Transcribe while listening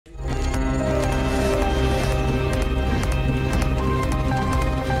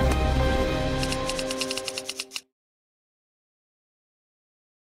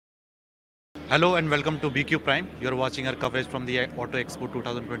Hello and welcome to BQ Prime. You're watching our coverage from the Auto Expo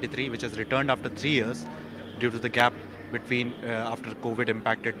 2023, which has returned after 3 years due to the gap between after COVID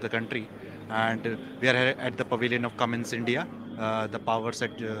impacted the country. And we are here at the pavilion of Cummins India, the power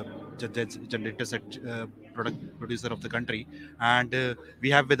set generator set product producer of the country. And we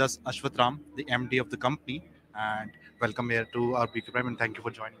have with us Ashwath the MD of the company. And welcome here to our BQ Prime and thank you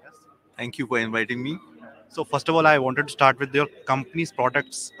for joining us. Thank you for inviting me. So first of all, I wanted to start with your company's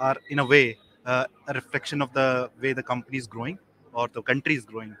products are in a way a reflection of the way the company is growing or the country is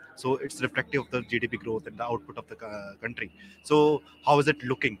growing. So it's reflective of the GDP growth and the output of the country. So how is it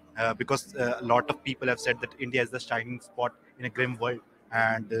looking? Because a lot of people have said that India is the shining spot in a grim world.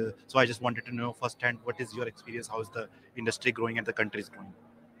 And so I just wanted to know firsthand what is your experience? How is the industry growing and the country is growing?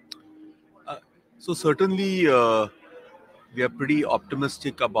 Uh, certainly, we are pretty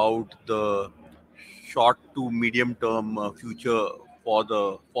optimistic about the short to medium term future for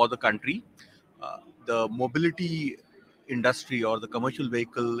the country. The mobility industry or the commercial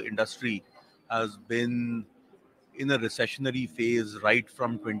vehicle industry has been in a recessionary phase right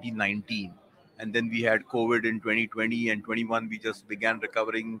from 2019, and then we had COVID in 2020 and 21. We just began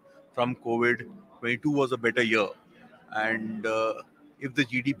recovering from COVID. 22 was a better year, and if the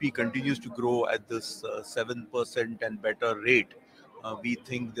GDP continues to grow at this 7% and better rate, we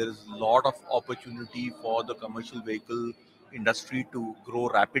think there is a lot of opportunity for the commercial vehicle industry to grow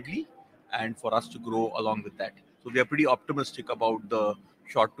rapidly and for us to grow along with that. So we are pretty optimistic about the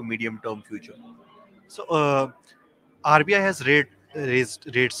short to medium term future. So RBI has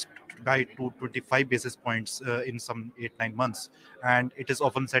raised rates by 225 basis points in some 8 9 months, and it is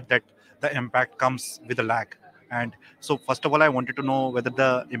often said that the impact comes with a lag. And so, first of all, I wanted to know whether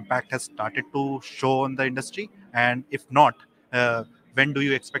the impact has started to show on the industry, and if not, when do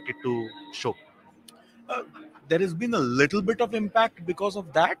you expect it to show? Uh, there has been a little bit of impact because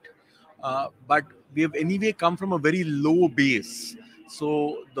of that, but we have anyway come from a very low base.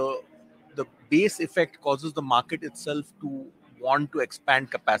 So the base effect causes the market itself to want to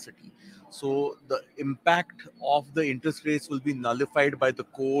expand capacity. So the impact of the interest rates will be nullified by the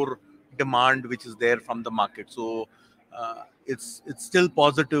core demand which is there from the market. So it's still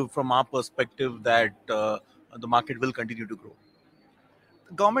positive from our perspective that the market will continue to grow.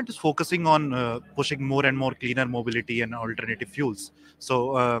 The government is focusing on pushing more and more cleaner mobility and alternative fuels.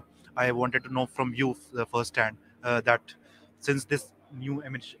 So I wanted to know from you firsthand that since this new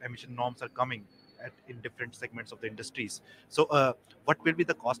emission norms are coming in different segments of the industries, so what will be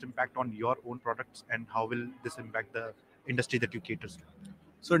the cost impact on your own products and how will this impact the industry that you cater to?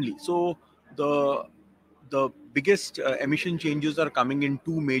 Certainly. So the the biggest emission changes are coming in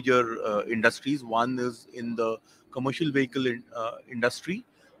two major industries. One is in the commercial vehicle industry.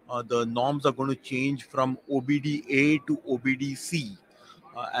 The norms are going to change from OBD-A to OBD-C,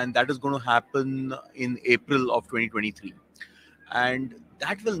 and that is going to happen in April of 2023. And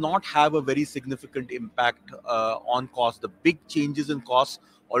that will not have a very significant impact on cost. The big changes in cost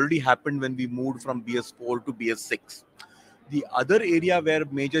already happened when we moved from BS4 to BS6. The other area where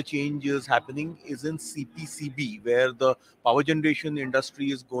major change is happening is in CPCB, where the power generation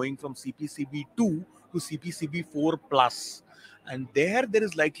industry is going from CPCB 2 to CPCB 4 plus. And there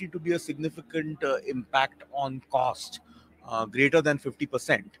is likely to be a significant impact on cost, greater than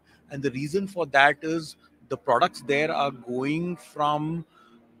 50%. And the reason for that is the products there are going from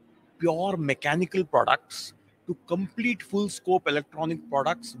pure mechanical products to complete full scope electronic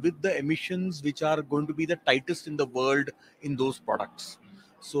products with the emissions which are going to be the tightest in the world in those products.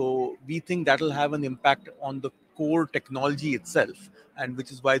 So we think that will have an impact on the core technology itself, and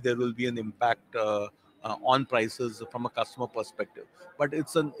which is why there will be an impact on prices from a customer perspective. But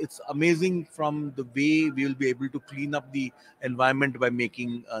it's amazing from the way we will be able to clean up the environment by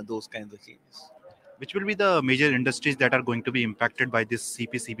making those kinds of changes. Which will be the major industries that are going to be impacted by this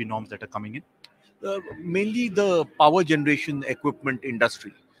CPCB norms that are coming in? Mainly the power generation equipment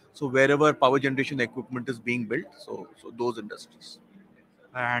industry. So wherever power generation equipment is being built, so those industries.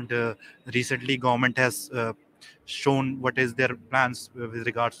 And recently government has shown what is their plans with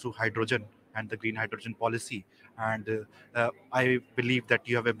regards to hydrogen and the green hydrogen policy, and I believe that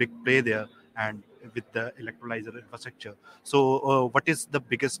you have a big play there and with the electrolyzer infrastructure. So what is the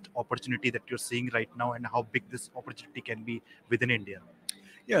biggest opportunity that you're seeing right now and how big this opportunity can be within India?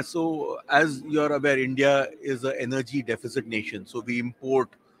 Yeah. So as you're aware, India is an energy deficit nation. So we import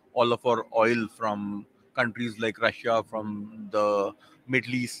all of our oil from countries like Russia, from the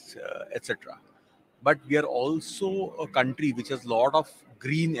Middle East, etc. But we are also a country which has a lot of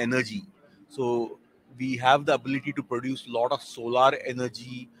green energy. So we have the ability to produce a lot of solar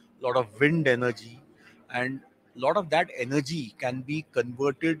energy, a lot of wind energy, and a lot of that energy can be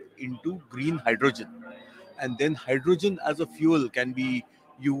converted into green hydrogen, and then hydrogen as a fuel can be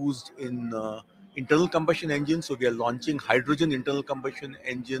used in internal combustion engines. So we are launching hydrogen internal combustion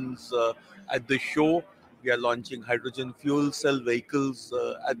engines at the show. We are launching hydrogen fuel cell vehicles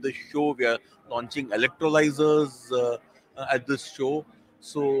at the show. We are launching electrolyzers at this show.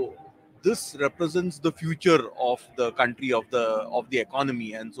 So this represents the future of the country, of the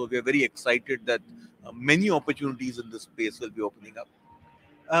economy, and so we are very excited that many opportunities in this space will be opening up.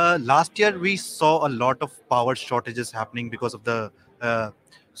 Last year we saw a lot of power shortages happening because of the uh,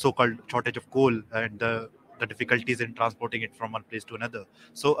 so-called shortage of coal and the difficulties in transporting it from one place to another.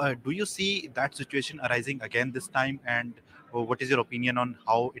 So, do you see that situation arising again this time? And what is your opinion on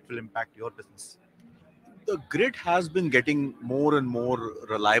how it will impact your business? The grid has been getting more and more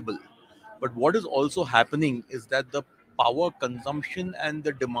reliable. But what is also happening is that the power consumption and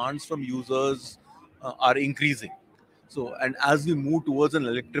the demands from users are increasing. So, and as we move towards an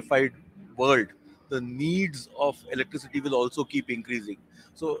electrified world, the needs of electricity will also keep increasing.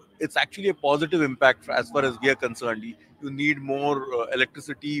 So, it's actually a positive impact as far as we are concerned. You need more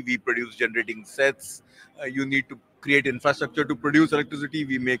electricity, we produce generating sets. You need to create infrastructure to produce electricity,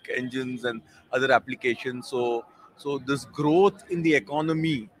 we make engines and other applications. So this growth in the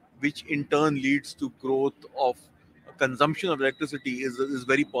economy, which in turn leads to growth of consumption of electricity, is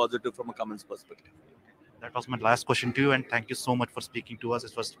very positive from a Cummins perspective. That was my last question to you, and thank you so much for speaking to us.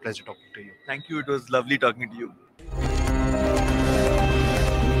 It was a pleasure talking to you. Thank you. It was lovely talking to you.